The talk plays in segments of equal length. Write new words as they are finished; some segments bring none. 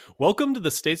Welcome to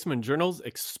the Statesman Journal's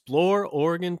Explore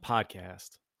Oregon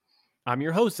podcast. I'm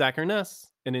your host, Zach Ernest,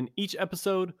 and in each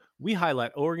episode, we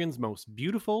highlight Oregon's most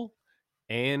beautiful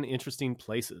and interesting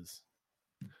places.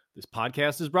 This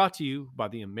podcast is brought to you by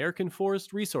the American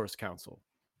Forest Resource Council,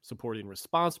 supporting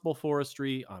responsible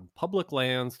forestry on public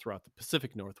lands throughout the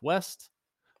Pacific Northwest.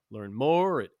 Learn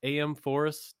more at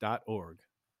amforests.org.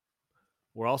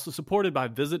 We're also supported by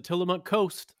Visit Tillamook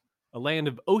Coast, a land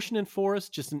of ocean and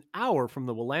forest just an hour from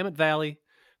the Willamette Valley,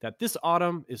 that this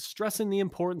autumn is stressing the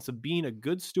importance of being a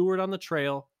good steward on the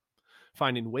trail,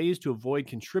 finding ways to avoid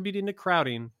contributing to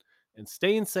crowding, and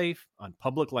staying safe on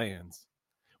public lands.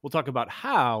 We'll talk about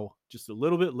how just a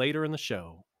little bit later in the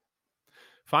show.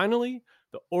 Finally,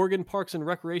 the Oregon Parks and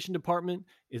Recreation Department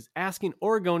is asking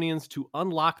Oregonians to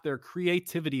unlock their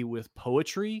creativity with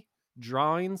poetry,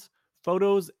 drawings,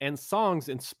 photos, and songs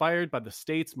inspired by the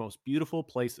state's most beautiful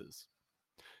places.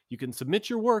 You can submit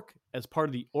your work as part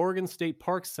of the Oregon State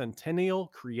Parks Centennial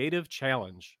Creative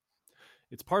Challenge.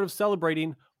 It's part of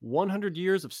celebrating 100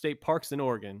 years of state parks in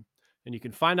Oregon, and you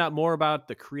can find out more about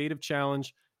the Creative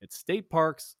Challenge at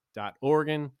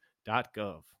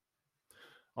stateparks.oregon.gov.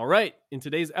 All right, in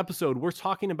today's episode, we're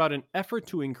talking about an effort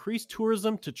to increase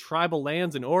tourism to tribal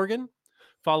lands in Oregon,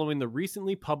 following the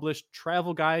recently published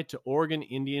Travel Guide to Oregon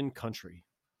Indian Country.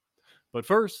 But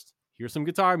first, here's some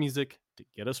guitar music to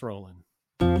get us rolling.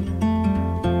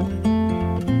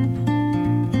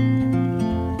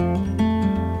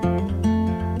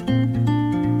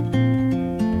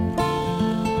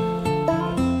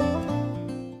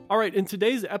 All right, in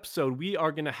today's episode, we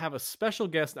are going to have a special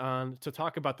guest on to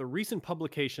talk about the recent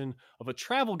publication of a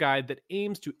travel guide that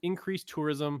aims to increase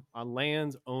tourism on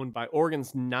lands owned by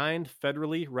Oregon's 9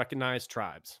 federally recognized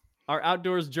tribes. Our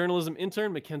outdoors journalism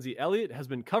intern, Mackenzie Elliott, has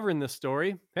been covering this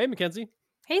story. Hey, Mackenzie.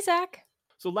 Hey, Zach.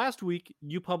 So last week,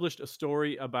 you published a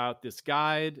story about this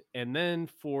guide, and then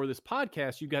for this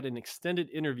podcast, you got an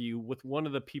extended interview with one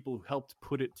of the people who helped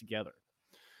put it together.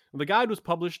 The guide was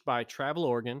published by Travel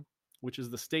Oregon, which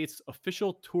is the state's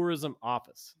official tourism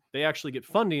office. They actually get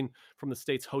funding from the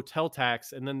state's hotel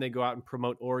tax, and then they go out and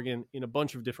promote Oregon in a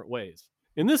bunch of different ways.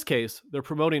 In this case, they're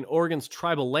promoting Oregon's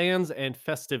tribal lands and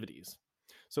festivities.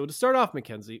 So to start off,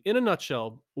 Mackenzie, in a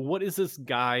nutshell, what is this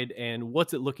guide and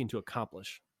what's it looking to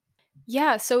accomplish?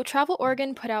 Yeah, so Travel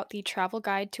Oregon put out the Travel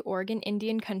Guide to Oregon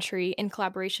Indian Country in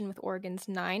collaboration with Oregon's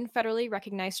 9 federally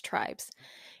recognized tribes.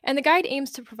 And the guide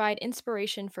aims to provide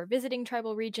inspiration for visiting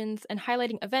tribal regions and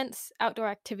highlighting events, outdoor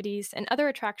activities, and other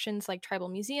attractions like tribal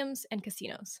museums and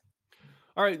casinos.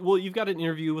 All right, well, you've got an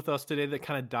interview with us today that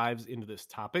kind of dives into this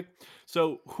topic.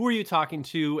 So who are you talking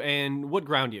to and what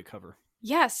ground do you cover?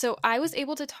 Yeah, so I was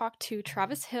able to talk to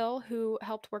Travis Hill, who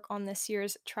helped work on this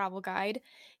year's travel guide.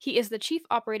 He is the Chief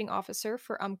Operating Officer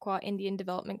for Umpqua Indian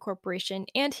Development Corporation,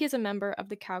 and he is a member of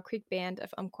the Cow Creek Band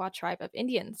of Umpqua Tribe of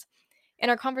Indians.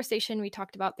 In our conversation, we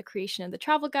talked about the creation of the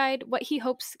travel guide, what he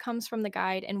hopes comes from the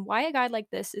guide, and why a guide like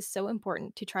this is so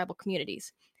important to tribal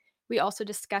communities. We also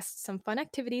discussed some fun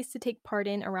activities to take part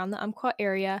in around the Umpqua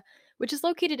area, which is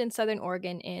located in southern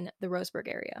Oregon in the Roseburg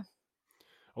area.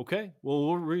 Okay, well,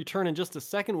 we'll return in just a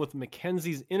second with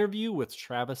Mackenzie's interview with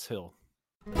Travis Hill.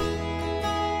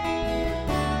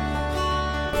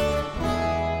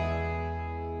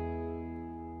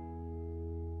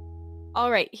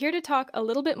 All right, here to talk a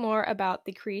little bit more about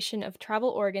the creation of Travel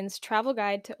Oregon's Travel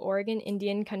Guide to Oregon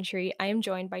Indian Country, I am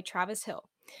joined by Travis Hill.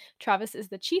 Travis is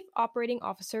the Chief Operating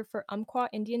Officer for Umpqua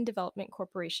Indian Development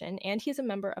Corporation, and he is a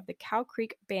member of the Cow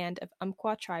Creek Band of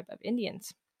Umpqua Tribe of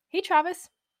Indians. Hey, Travis.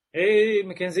 Hey,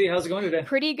 Mackenzie, how's it going today?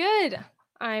 Pretty good.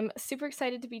 I'm super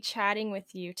excited to be chatting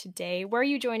with you today. Where are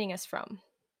you joining us from?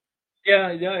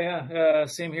 Yeah.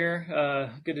 Same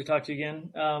here. Good to talk to you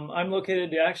again. I'm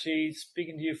located, actually,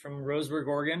 speaking to you from Roseburg,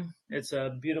 Oregon. It's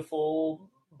a beautiful,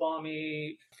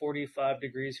 balmy 45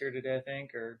 degrees here today, I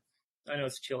think, or I know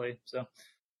it's chilly, so.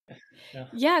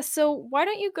 Yeah, so why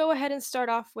don't you go ahead and start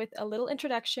off with a little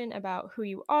introduction about who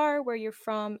you are, where you're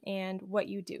from, and what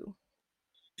you do.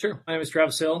 Sure. My name is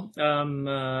Travis Hill. I'm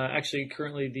actually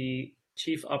currently the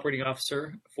Chief Operating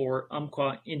Officer for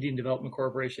Umpqua Indian Development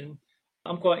Corporation.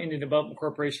 Umpqua Indian Development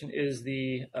Corporation is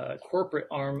the corporate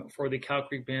arm for the Cow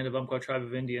Creek Band of Umpqua Tribe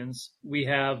of Indians. We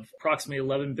have approximately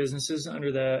 11 businesses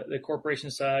under the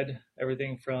corporation side,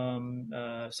 everything from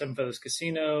Seven Feathers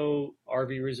Casino,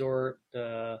 RV Resort,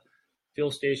 fuel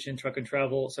station, truck and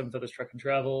travel, Seven Feathers Truck and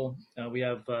Travel. We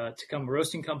have Tacoma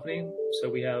Roasting Company. So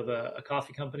we have a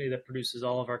coffee company that produces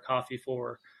all of our coffee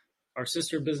for our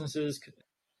sister businesses.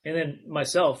 And then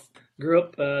myself, grew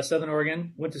up Southern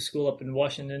Oregon, went to school up in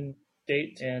Washington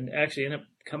State, and actually ended up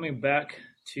coming back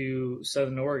to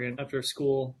Southern Oregon after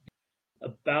school.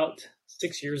 about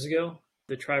 6 years ago.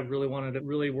 The tribe really wanted to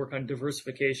really work on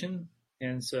diversification.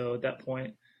 And so at that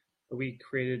point, we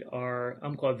created our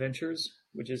Umpqua Ventures,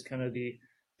 which is kind of the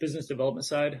business development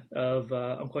side of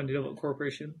Umpqua Indian Development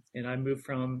Corporation. And I moved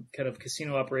from kind of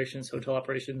casino operations, hotel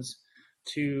operations,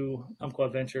 to Umpqua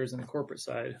Ventures and the corporate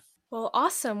side. Well,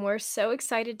 awesome. We're so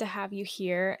excited to have you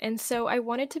here. And so I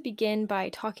wanted to begin by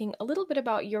talking a little bit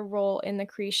about your role in the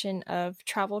creation of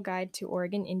Travel Guide to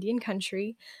Oregon Indian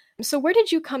Country. So, where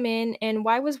did you come in, and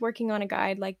why was working on a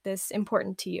guide like this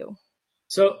important to you?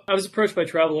 So I was approached by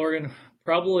Travel Oregon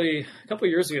probably a couple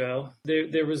of years ago.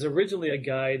 There was originally a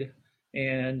guide,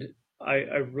 and I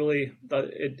really thought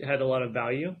it had a lot of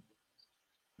value.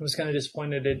 I was kind of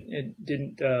disappointed it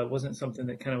didn't wasn't something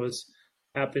that kind of was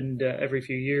happened every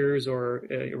few years or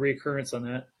a reoccurrence on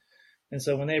that. And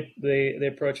so when they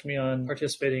approached me on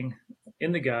participating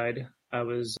in the guide, I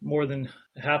was more than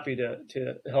happy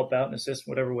to help out and assist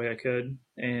in whatever way I could.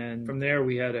 And from there,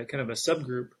 we had a kind of a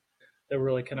subgroup that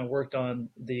really kind of worked on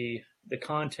the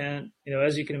content.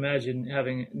 As you can imagine,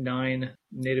 having 9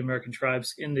 Native American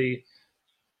tribes in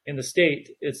the state,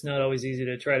 it's not always easy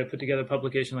to try to put together a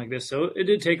publication like this. So it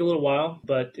did take a little while,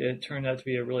 but it turned out to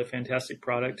be a really fantastic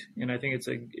product. And I think it's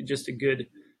just a good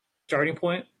starting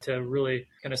point to really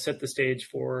kind of set the stage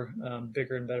for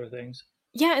bigger and better things.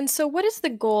 Yeah, and so what is the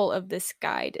goal of this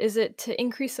guide? Is it to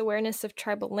increase awareness of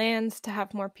tribal lands, to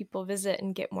have more people visit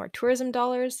and get more tourism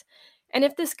dollars? And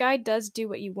if this guide does do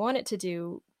what you want it to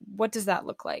do, what does that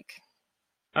look like?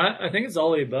 I think it's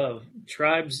all the above.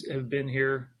 Tribes have been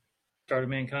here, start of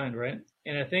mankind, right?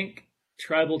 And I think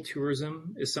tribal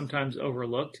tourism is sometimes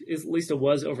overlooked. At least it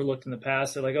was overlooked in the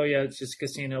past. They're like, oh yeah, it's just a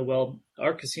casino. Well,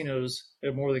 our casinos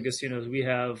are more than casinos. We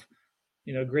have,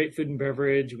 great food and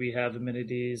beverage. We have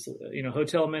amenities,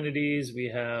 hotel amenities.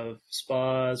 We have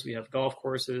spas. We have golf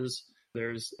courses.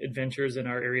 There's adventures in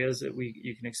our areas that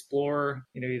you can explore,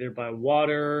 either by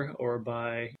water or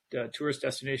by tourist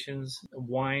destinations.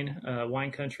 Wine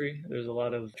country. There's a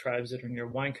lot of tribes that are near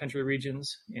wine country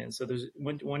regions, and so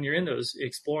when you're in those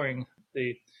exploring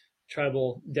the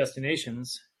tribal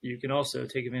destinations, you can also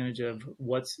take advantage of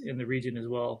what's in the region as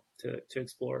well to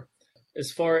explore.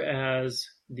 As far as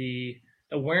the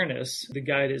awareness, the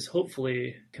guide is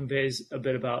hopefully conveys a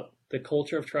bit about the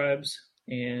culture of tribes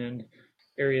and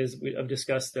areas I've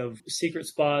discussed of secret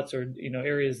spots or,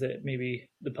 areas that maybe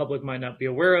the public might not be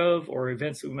aware of, or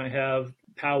events that we might have,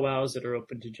 powwows that are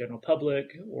open to general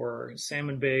public, or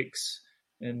salmon bakes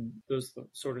and those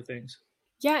sort of things.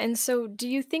 Yeah, and so do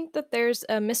you think that there's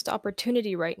a missed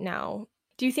opportunity right now?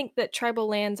 Do you think that tribal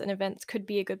lands and events could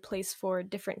be a good place for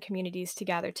different communities to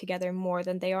gather together more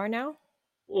than they are now?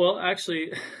 Well,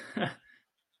 actually,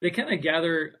 they kind of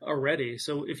gather already.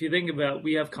 So if you think about,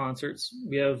 we have concerts,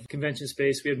 we have convention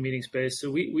space, we have meeting space. So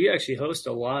we actually host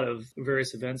a lot of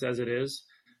various events as it is.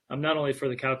 Not only for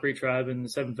the Cow Creek tribe and the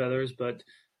Seven Feathers, but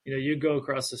you go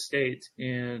across the state,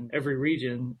 and every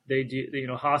region they do.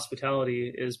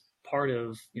 Hospitality is part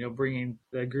of bringing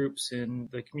the groups and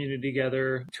the community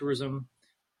together. Tourism.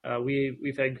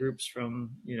 We've had groups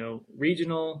from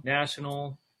regional,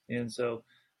 national, and so.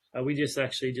 We just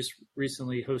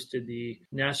recently hosted the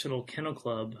National Kennel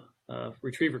Club,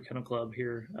 Retriever Kennel Club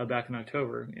here back in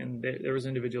October, and there was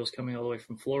individuals coming all the way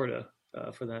from Florida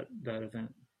for that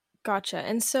event. Gotcha.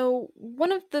 And so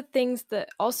one of the things that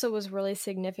also was really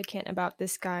significant about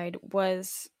this guide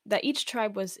was that each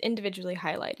tribe was individually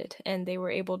highlighted, and they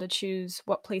were able to choose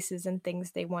what places and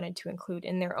things they wanted to include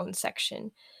in their own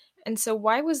section. And so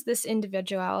why was this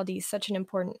individuality such an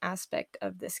important aspect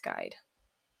of this guide?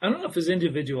 I don't know if it's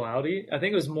individuality. I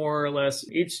think it was more or less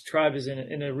each tribe is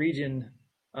in a region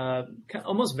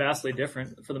almost vastly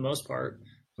different for the most part.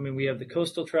 I mean, we have the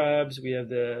coastal tribes, we have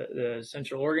the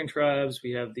Central Oregon tribes,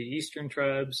 we have the Eastern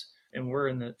tribes, and we're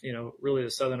in the, really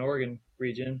the Southern Oregon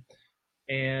region.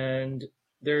 And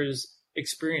there's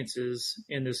experiences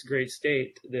in this great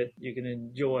state that you can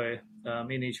enjoy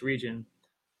in each region.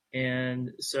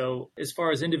 And so as far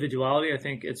as individuality, I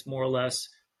think it's more or less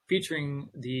featuring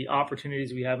the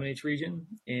opportunities we have in each region,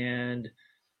 and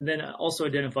then also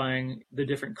identifying the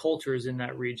different cultures in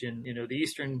that region. The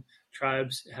Eastern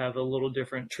tribes have a little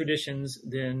different traditions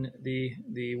than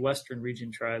the Western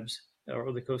region tribes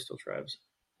or the coastal tribes.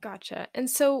 Gotcha. And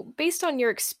so, based on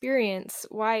your experience,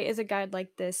 why is a guide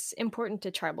like this important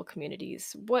to tribal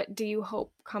communities? What do you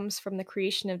hope comes from the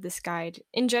creation of this guide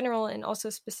in general, and also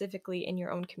specifically in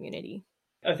your own community?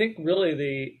 I think really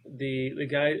the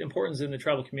guide importance in the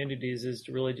tribal communities is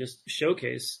to really just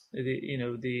showcase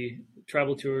the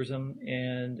tribal tourism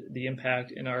and the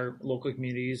impact in our local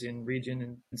communities in region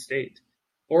and state.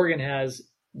 Oregon has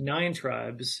 9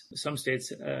 tribes. Some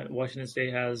states, Washington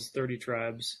State has 30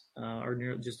 tribes,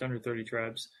 or just under 30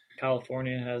 tribes.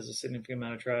 California has a significant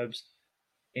amount of tribes.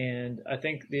 And I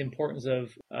think the importance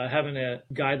of having a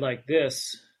guide like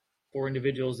this for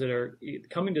individuals that are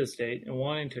coming to the state and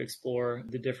wanting to explore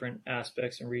the different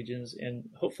aspects and regions, and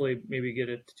hopefully maybe get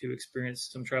it to experience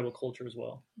some tribal culture as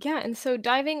well. Yeah, and so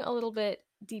diving a little bit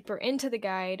deeper into the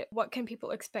guide, what can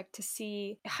people expect to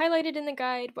see highlighted in the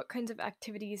guide? What kinds of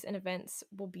activities and events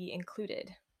will be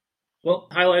included? Well,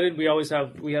 highlighted,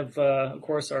 we have of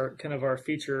course our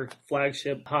feature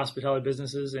flagship hospitality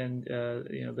businesses, and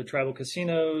the tribal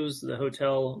casinos, the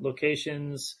hotel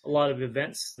locations, a lot of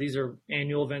events. These are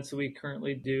annual events that we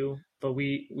currently do, but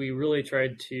we really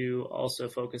tried to also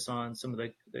focus on some of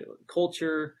the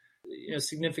culture,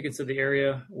 significance of the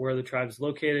area where the tribe is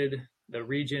located, the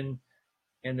region,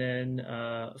 and then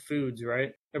foods.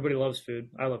 Right? Everybody loves food.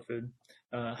 I love food,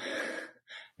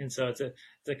 and so it's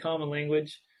a common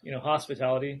language.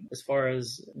 Hospitality, as far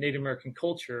as Native American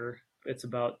culture, it's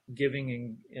about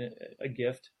giving a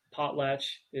gift. Potlatch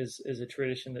is a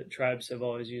tradition that tribes have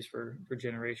always used for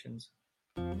generations.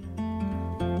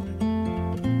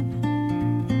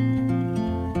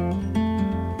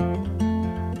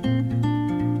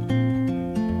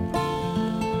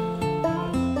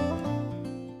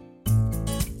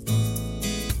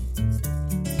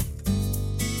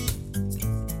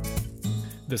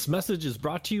 This message is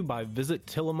brought to you by Visit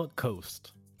Tillamook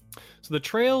Coast. So the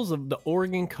trails of the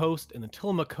Oregon coast and the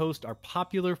Tillamook Coast are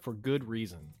popular for good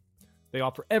reason. They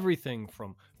offer everything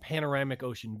from panoramic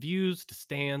ocean views to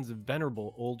stands of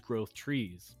venerable old-growth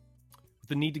trees. With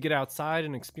the need to get outside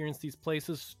and experience these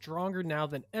places stronger now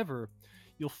than ever,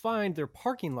 you'll find their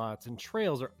parking lots and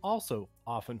trails are also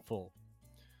often full.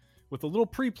 With a little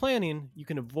pre-planning, you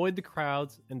can avoid the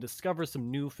crowds and discover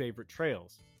some new favorite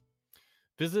trails.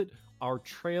 Visit our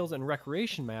trails and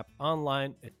recreation map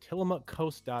online at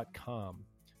tillamookcoast.com.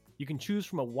 You can choose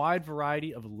from a wide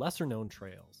variety of lesser-known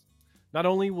trails. Not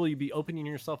only will you be opening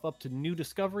yourself up to new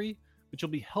discovery, but you'll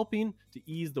be helping to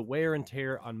ease the wear and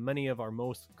tear on many of our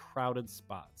most crowded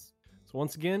spots. So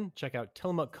once again, check out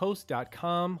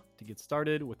tillamookcoast.com to get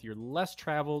started with your less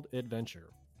traveled adventure.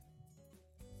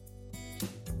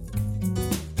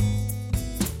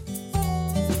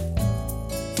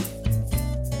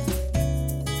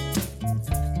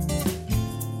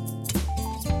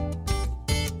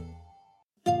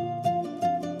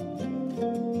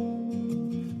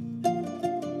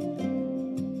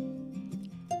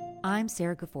 I'm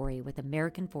Sarah Gafori with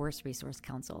American Forest Resource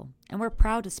Council, and we're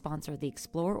proud to sponsor the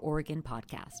Explore Oregon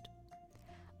podcast.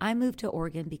 I moved to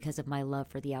Oregon because of my love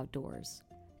for the outdoors.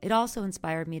 It also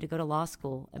inspired me to go to law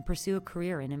school and pursue a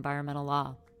career in environmental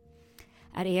law.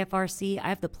 At AFRC, I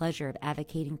have the pleasure of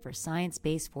advocating for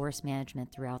science-based forest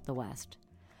management throughout the West.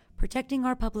 Protecting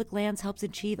our public lands helps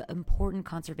achieve important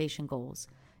conservation goals,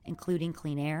 including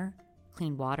clean air,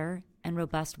 clean water, and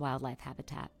robust wildlife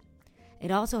habitat. It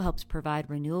also helps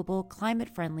provide renewable,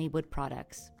 climate-friendly wood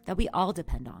products that we all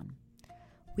depend on.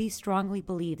 We strongly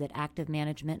believe that active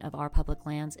management of our public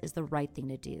lands is the right thing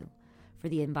to do for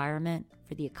the environment,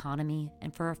 for the economy,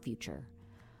 and for our future.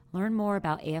 Learn more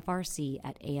about AFRC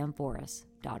at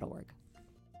amforest.org.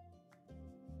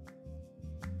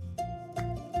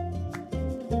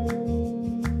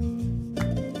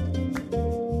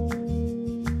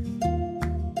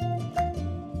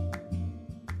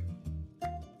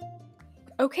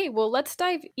 Okay, well, let's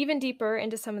dive even deeper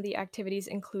into some of the activities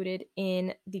included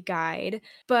in the guide.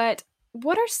 But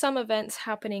what are some events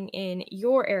happening in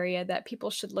your area that people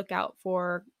should look out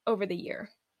for over the year?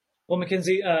 Well,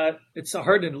 Mackenzie, it's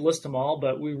hard to list them all,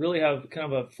 but we really have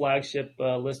kind of a flagship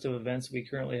list of events we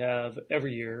currently have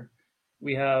every year.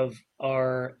 We have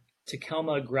our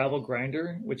Takelma Gravel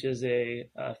Grinder, which is a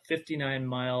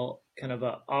 59-mile kind of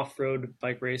a off-road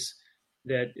bike race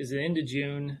that is the end of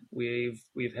June. We've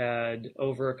had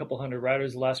over a couple hundred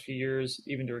riders the last few years.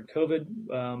 Even during COVID,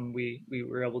 we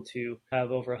were able to have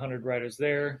over 100 riders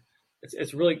there.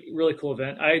 It's a really cool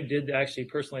event. I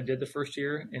personally did the first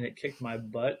year, and it kicked my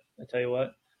butt. I tell you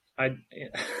what.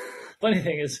 Funny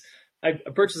thing is, I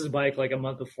purchased a bike like a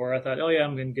month before. I thought, oh yeah,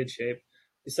 I'm in good shape.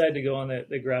 Decided to go on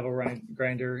the gravel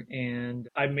grinder, and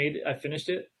I finished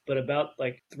it, but about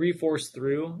like 3/4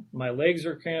 through, my legs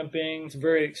are cramping. It's a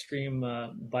very extreme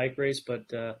bike race, but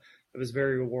it was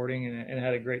very rewarding, and I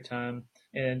had a great time.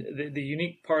 And the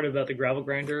unique part about the gravel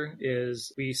grinder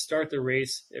is we start the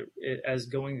race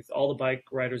all the bike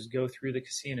riders go through the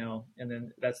casino, and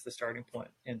then that's the starting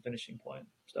point and finishing point.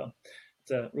 So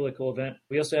it's a really cool event.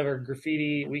 We also have our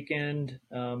graffiti weekend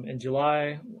in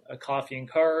July, a coffee and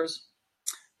cars.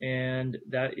 And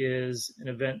that is an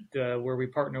event where we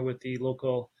partner with the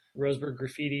local Roseburg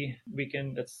Graffiti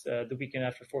Weekend. That's the weekend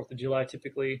after 4th of July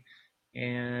typically.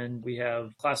 And we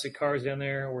have classic cars down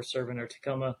there. We're serving our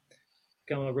Tacoma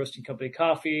Roasting Company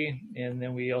coffee. And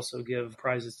then we also give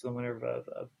prizes to the winner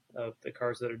of the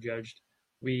cars that are judged.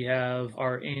 We have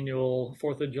our annual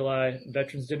 4th of July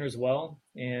Veterans Dinner as well.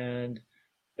 And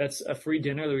that's a free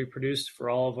dinner that we produced for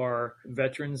all of our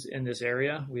veterans in this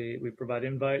area. We provide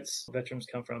invites. Veterans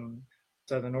come from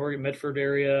Southern Oregon, Medford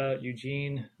area,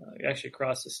 Eugene, actually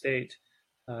across the state,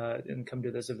 and come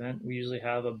to this event. We usually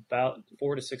have about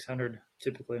 400 to 600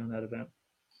 typically on that event.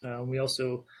 We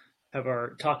also have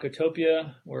our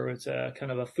Tacotopia, where it's a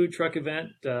kind of a food truck event,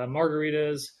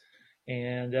 margaritas,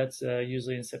 and that's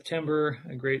usually in September.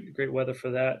 A great weather for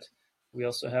that. We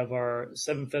also have our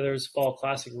Seven Feathers Fall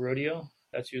Classic Rodeo.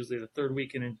 That's usually the third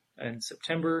weekend in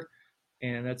September,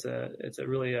 and it's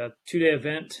really a 2-day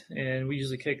event. And we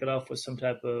usually kick it off with some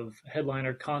type of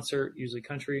headliner concert, usually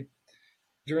country.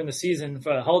 During the season,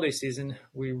 for the holiday season,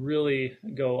 we really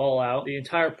go all out. The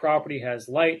entire property has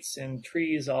lights and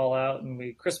trees all out,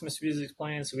 and Christmas music's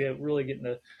playing, so we have really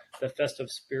getting the festive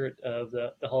spirit of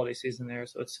the holiday season there.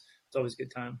 So it's always a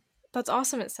good time. That's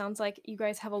awesome. It sounds like you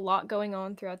guys have a lot going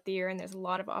on throughout the year, and there's a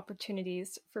lot of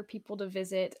opportunities for people to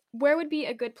visit. Where would be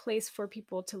a good place for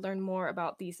people to learn more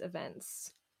about these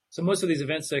events? So most of these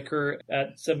events occur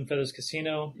at Seven Feathers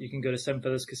Casino. You can go to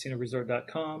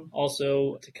sevenfeatherscasinoresort.com.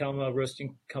 Also,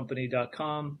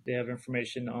 TacomaRoastingCompany.com. They have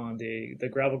information on the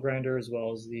gravel grinder as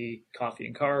well as the coffee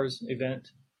and cars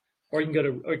event. Or you can go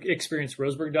to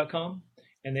experienceroseburg.com,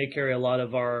 and they carry a lot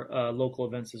of our local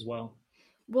events as well.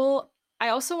 Well, I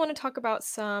also want to talk about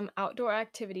some outdoor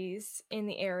activities in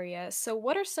the area. So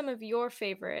what are some of your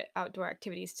favorite outdoor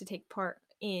activities to take part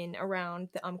in around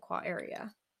the Umpqua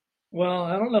area? Well,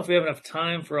 I don't know if we have enough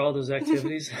time for all those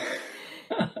activities.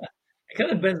 It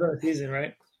kind of depends on the season,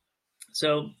 right?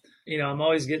 So, I'm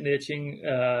always getting itching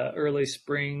early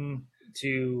spring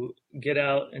to get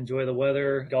out, enjoy the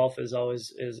weather. Golf is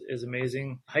always is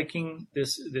amazing. Hiking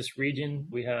this region,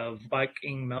 we have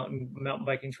mountain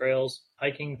biking trails,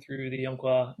 hiking through the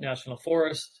Umpqua National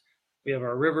Forest. We have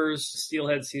our rivers,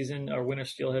 steelhead season, our winter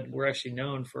steelhead. We're actually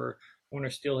known for winter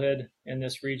steelhead in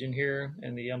this region here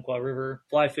in the Umpqua River.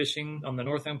 Fly fishing on the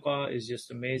North Umpqua is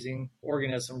just amazing.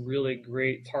 Oregon has some really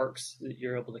great parks that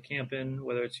you're able to camp in,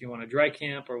 whether it's you want to dry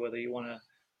camp or whether you want to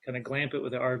kind of glamp it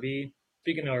with an RV.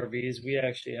 Speaking of RVs, we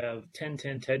actually have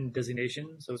 10-10-10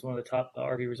 designation. So it's one of the top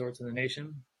RV resorts in the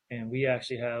nation. And we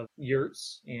actually have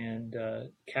yurts and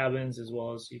cabins, as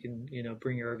well as you can,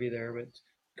 bring your RV there, but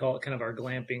call it kind of our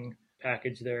glamping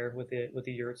package there with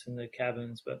the yurts and the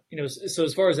cabins. But, so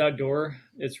as far as outdoor,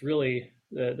 it's really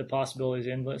the possibilities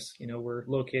endless. We're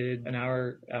located an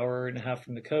hour and a half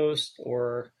from the coast,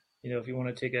 or, if you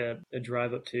want to take a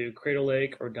drive up to Cradle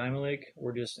Lake or Diamond Lake,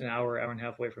 we're just an hour and a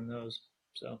half away from those.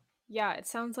 So. Yeah, it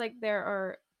sounds like there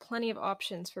are plenty of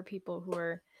options for people who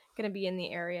are going to be in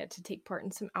the area to take part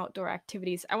in some outdoor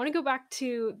activities. I want to go back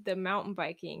to the mountain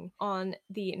biking on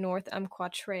the North Umpqua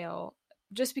Trail,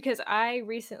 just because I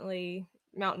recently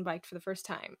mountain biked for the first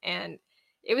time, and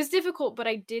it was difficult, but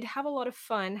I did have a lot of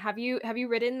fun. Have you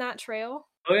ridden that trail?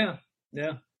 Oh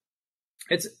yeah.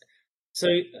 It's so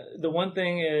the one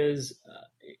thing is,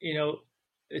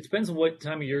 it depends on what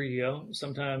time of year you go.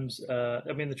 Sometimes,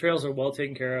 the trails are well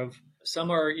taken care of. Some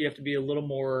you have to be a little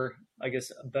more, I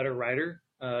guess, a better rider.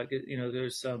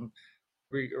 There's some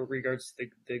regards to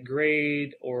the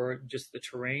grade or just the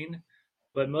terrain,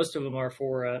 but most of them are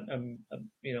for a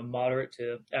moderate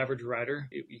to average rider.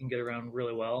 You can get around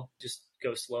really well. Just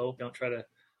go slow. Don't try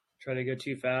to go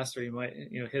too fast, or you might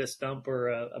hit a stump or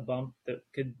a bump that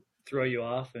could throw you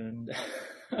off. And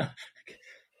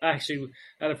actually,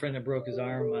 I had a friend that broke his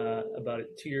arm about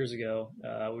 2 years ago.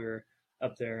 We were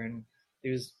up there, and he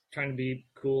was trying to be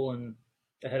cool and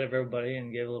ahead of everybody,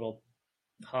 and gave a little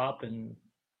hop, and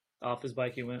off his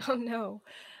bike he went. Oh no.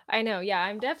 I know. Yeah,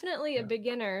 I'm definitely a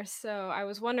beginner, so I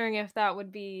was wondering if that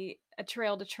would be a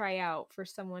trail to try out for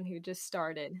someone who just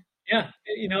started. Yeah,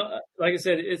 like I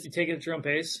said, you take it at your own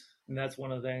pace, and that's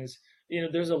one of the things.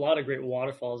 There's a lot of great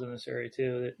waterfalls in this area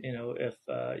too that, if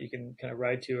you can kind of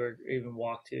ride to or even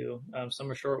walk to. Some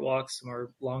are short walks, some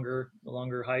are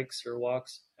longer hikes or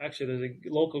walks. Actually, there's a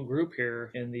local group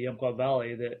here in the Umpqua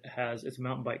Valley that it's a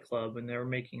mountain bike club, and they're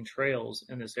making trails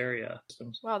in this area.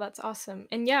 Wow, that's awesome.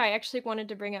 And yeah, I actually wanted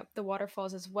to bring up the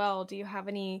waterfalls as well. Do you have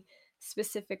any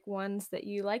specific ones that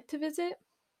you like to visit?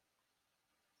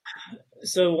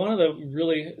 So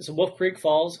Wolf Creek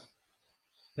Falls,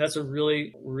 that's a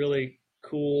really, really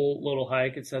cool little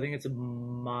hike. I think it's a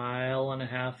mile and a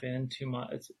half in, 2 miles.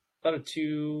 It's about a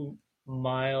 3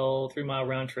 mile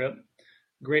round trip.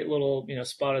 Great little,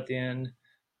 spot at the end.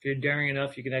 If you're daring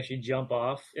enough, you can actually jump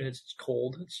off, and it's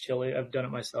cold, it's chilly. I've done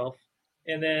it myself.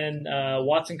 And then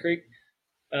Watson Creek.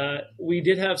 We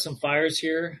did have some fires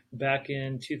here back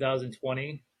in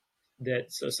 2020.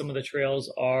 So some of the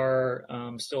trails are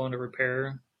still under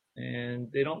repair,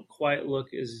 and they don't quite look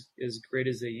as great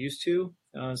as they used to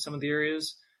some of the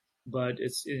areas, but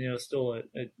it's still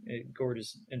a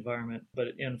gorgeous environment. But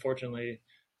unfortunately,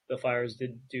 the fires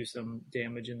did do some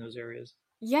damage in those areas.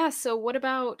 Yeah, so what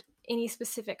about any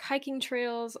specific hiking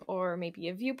trails or maybe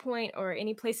a viewpoint or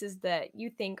any places that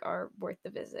you think are worth the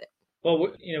visit? Well,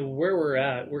 where we're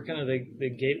at, we're kind of the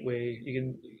gateway. You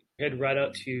can head right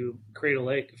out to Cradle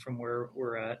Lake from where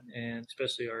we're at, and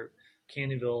especially our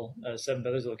Canyonville Seven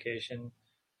Feathers location.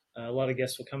 A lot of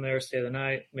guests will come there, stay the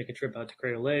night, make a trip out to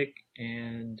Cradle Lake,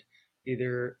 and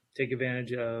either take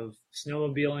advantage of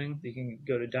snowmobiling. You can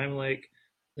go to Diamond Lake,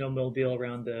 snowmobile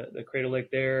around the Cradle Lake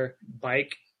there,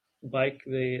 bike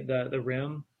the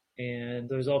rim, and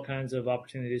there's all kinds of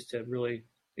opportunities to really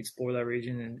explore that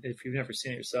region. And if you've never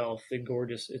seen it yourself, it's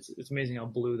gorgeous. It's amazing how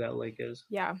blue that lake is.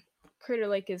 Yeah, Crater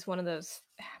Lake is one of those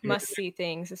must-see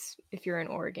things if you're in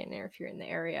Oregon or if you're in the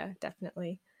area,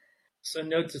 definitely. So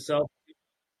note to self,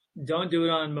 don't do it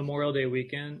on Memorial Day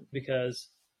weekend because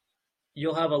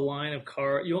you'll have a line of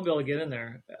car. You won't be able to get in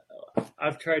there.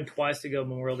 I've tried twice to go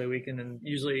Memorial Day weekend, and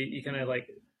usually you kind of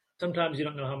sometimes you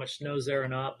don't know how much snow's there or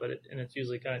not, and it's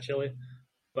usually kind of chilly,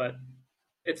 but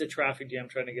it's a traffic jam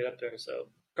trying to get up there. So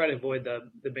try to avoid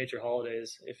the major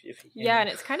holidays if you can. Yeah, and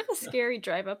it's kind of a scary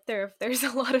drive up there if there's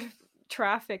a lot of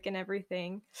traffic and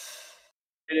everything.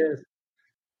 It is.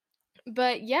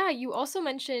 But yeah, you also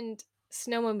mentioned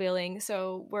snowmobiling.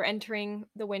 So we're entering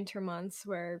the winter months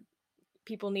where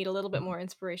people need a little bit more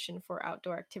inspiration for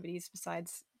outdoor activities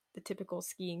besides the typical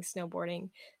skiing, snowboarding,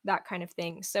 that kind of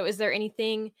thing. So is there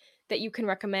anything that you can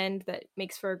recommend that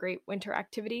makes for a great winter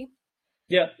activity?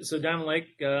 Yeah, so Diamond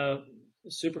Lake,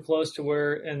 super close to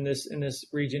where in this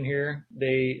region here,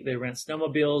 they rent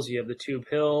snowmobiles. You have the Tube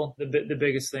Hill. The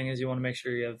biggest thing is you want to make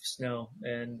sure you have snow,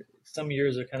 and some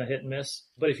years are kind of hit and miss.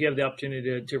 But if you have the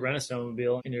opportunity to rent a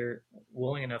snowmobile and you're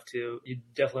willing enough to, you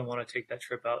definitely want to take that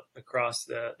trip out across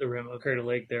the rim of Crater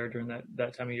Lake there during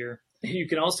that time of year. You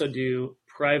can also do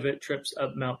private trips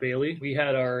up Mount Bailey. We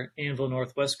had our Anvil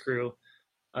Northwest crew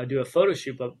do a photo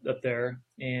shoot up there,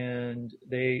 and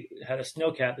they had a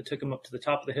snowcat that took them up to the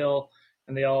top of the hill,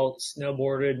 and they all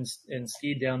snowboarded and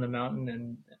skied down the mountain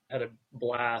and had a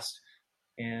blast.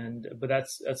 But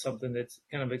that's something that's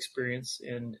kind of experience,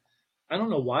 and I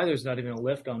don't know why there's not even a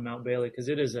lift on Mount Bailey because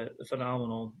it is a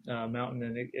phenomenal mountain,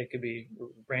 and it could be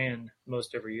ran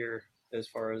most every year as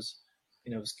far as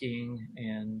skiing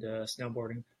and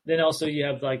snowboarding. Then also you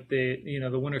have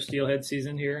the winter steelhead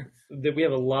season here. We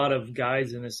have a lot of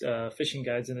guides in this fishing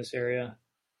guides in this area,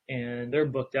 and they're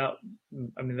booked out.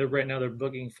 I mean, they're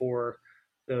booking for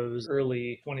those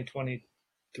early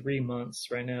 2023 months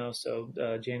right now. So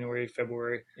January,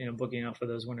 February, booking out for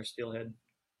those winter steelhead.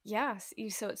 Yes,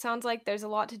 so it sounds like there's a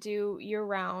lot to do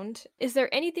year-round. Is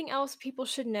there anything else people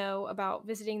should know about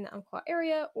visiting the Umpqua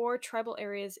area or tribal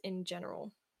areas in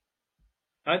general?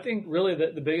 I think really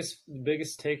the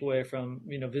biggest takeaway from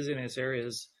visiting this area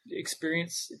is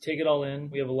experience, take it all in.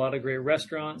 We have a lot of great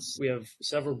restaurants. We have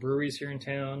several breweries here in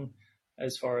town.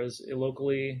 As far as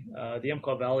locally, the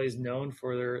Umpqua Valley is known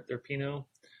for their Pinot,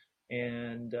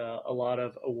 and a lot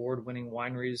of award-winning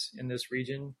wineries in this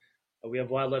region. We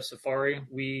have Wildlife Safari.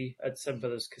 We at Seven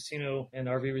Feathers Casino and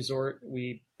RV Resort,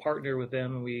 we partner with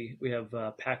them, and we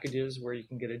have packages where you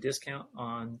can get a discount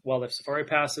on Wildlife Safari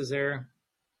passes there.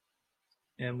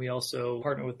 And we also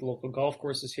partner with the local golf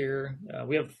courses here.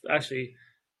 We have actually,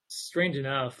 strange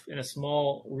enough, in a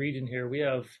small region here, we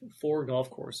have 4 golf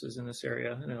courses in this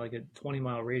area in like a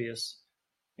 20-mile radius.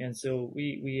 And so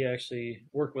we actually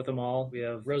work with them all. We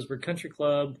have Roseburg Country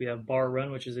Club. We have Bar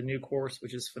Run, which is a new course,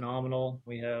 which is phenomenal.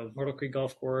 We have Myrtle Creek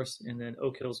Golf Course, and then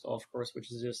Oak Hills Golf Course,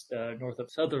 which is just north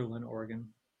of Sutherland, Oregon.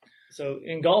 So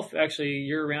in golf, actually,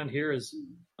 year-round here is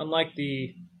unlike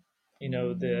the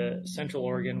Central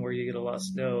Oregon where you get a lot of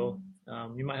snow.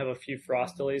 You might have a few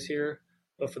frost delays here,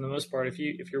 but for the most part, if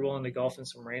you're willing to golf in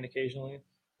some rain occasionally,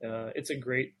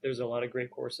 there's a lot of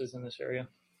great courses in this area.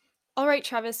 All right,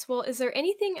 Travis. Well, is there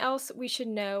anything else we should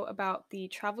know about the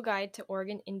Travel Guide to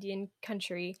Oregon Indian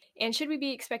Country? And should we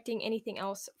be expecting anything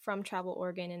else from Travel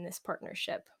Oregon in this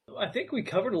partnership? I think we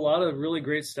covered a lot of really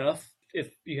great stuff.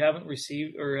 If you haven't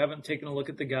received or haven't taken a look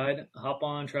at the guide, hop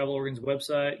on Travel Oregon's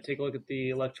website, take a look at the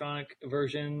electronic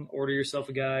version, order yourself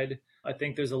a guide. I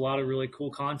think there's a lot of really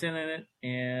cool content in it,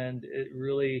 and it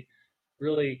really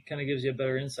really kind of gives you a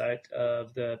better insight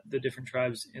of the different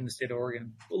tribes in the state of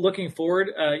Oregon. Looking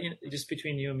forward, just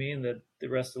between you and me and the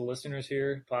rest of the listeners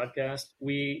here, podcast,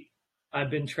 I've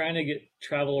been trying to get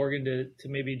Travel Oregon to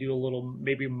maybe do a little,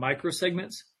 maybe micro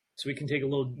segments, so we can take a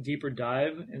little deeper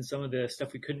dive in some of the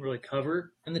stuff we couldn't really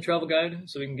cover in the travel guide,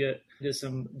 so we can get into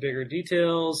some bigger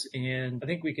details. And I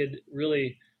think we could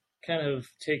really kind of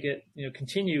take it,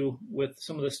 continue with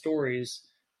some of the stories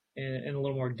in a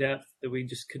little more depth that we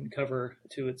just couldn't cover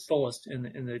to its fullest in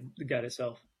the guide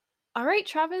itself. All right,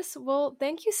 Travis. Well,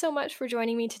 thank you so much for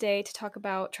joining me today to talk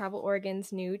about Travel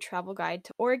Oregon's new travel guide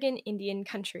to Oregon Indian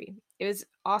Country. It was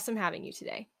awesome having you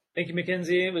today. Thank you,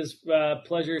 Mackenzie. It was a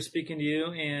pleasure speaking to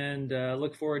you, and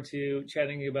look forward to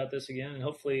chatting about this again. And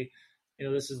hopefully,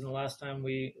 this isn't the last time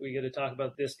we get to talk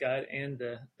about this guide and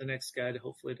the next guide,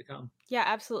 hopefully, to come. Yeah,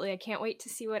 absolutely. I can't wait to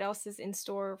see what else is in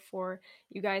store for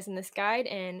you guys in this guide.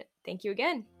 And thank you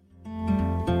again.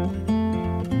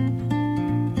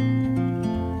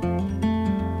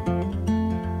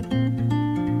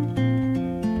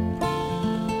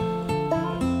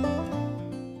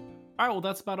 All right, well,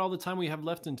 that's about all the time we have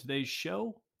left in today's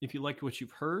show. If you liked what you've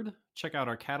heard, check out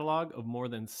our catalog of more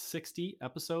than 60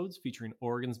 episodes featuring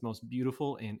Oregon's most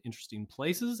beautiful and interesting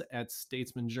places at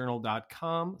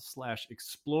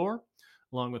statesmanjournal.com/explore,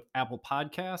 along with Apple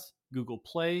Podcasts, Google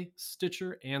Play,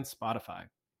 Stitcher, and Spotify.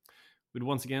 We'd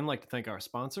once again like to thank our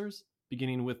sponsors,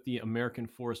 beginning with the American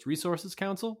Forest Resources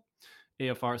Council.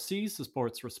 AFRC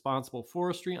supports responsible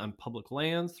forestry on public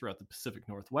lands throughout the Pacific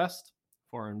Northwest.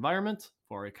 For our environment,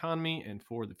 for our economy, and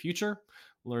for the future.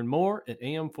 Learn more at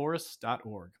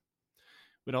amforests.org.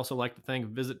 We'd also like to thank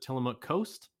Visit Tillamook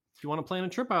Coast. If you want to plan a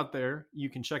trip out there, you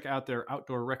can check out their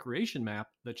outdoor recreation map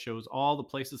that shows all the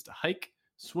places to hike,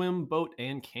 swim, boat,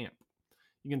 and camp.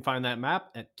 You can find that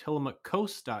map at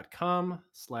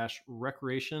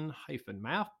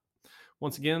tillamookcoast.com/recreation-map.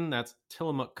 Once again, that's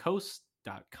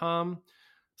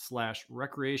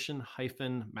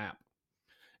tillamookcoast.com/recreation-map.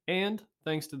 And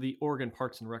thanks to the Oregon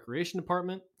Parks and Recreation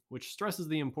Department, which stresses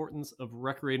the importance of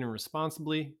recreating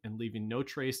responsibly and leaving no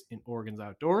trace in Oregon's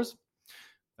outdoors.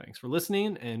 Thanks for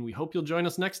listening, and we hope you'll join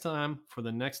us next time for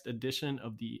the next edition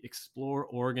of the Explore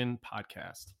Oregon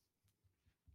podcast.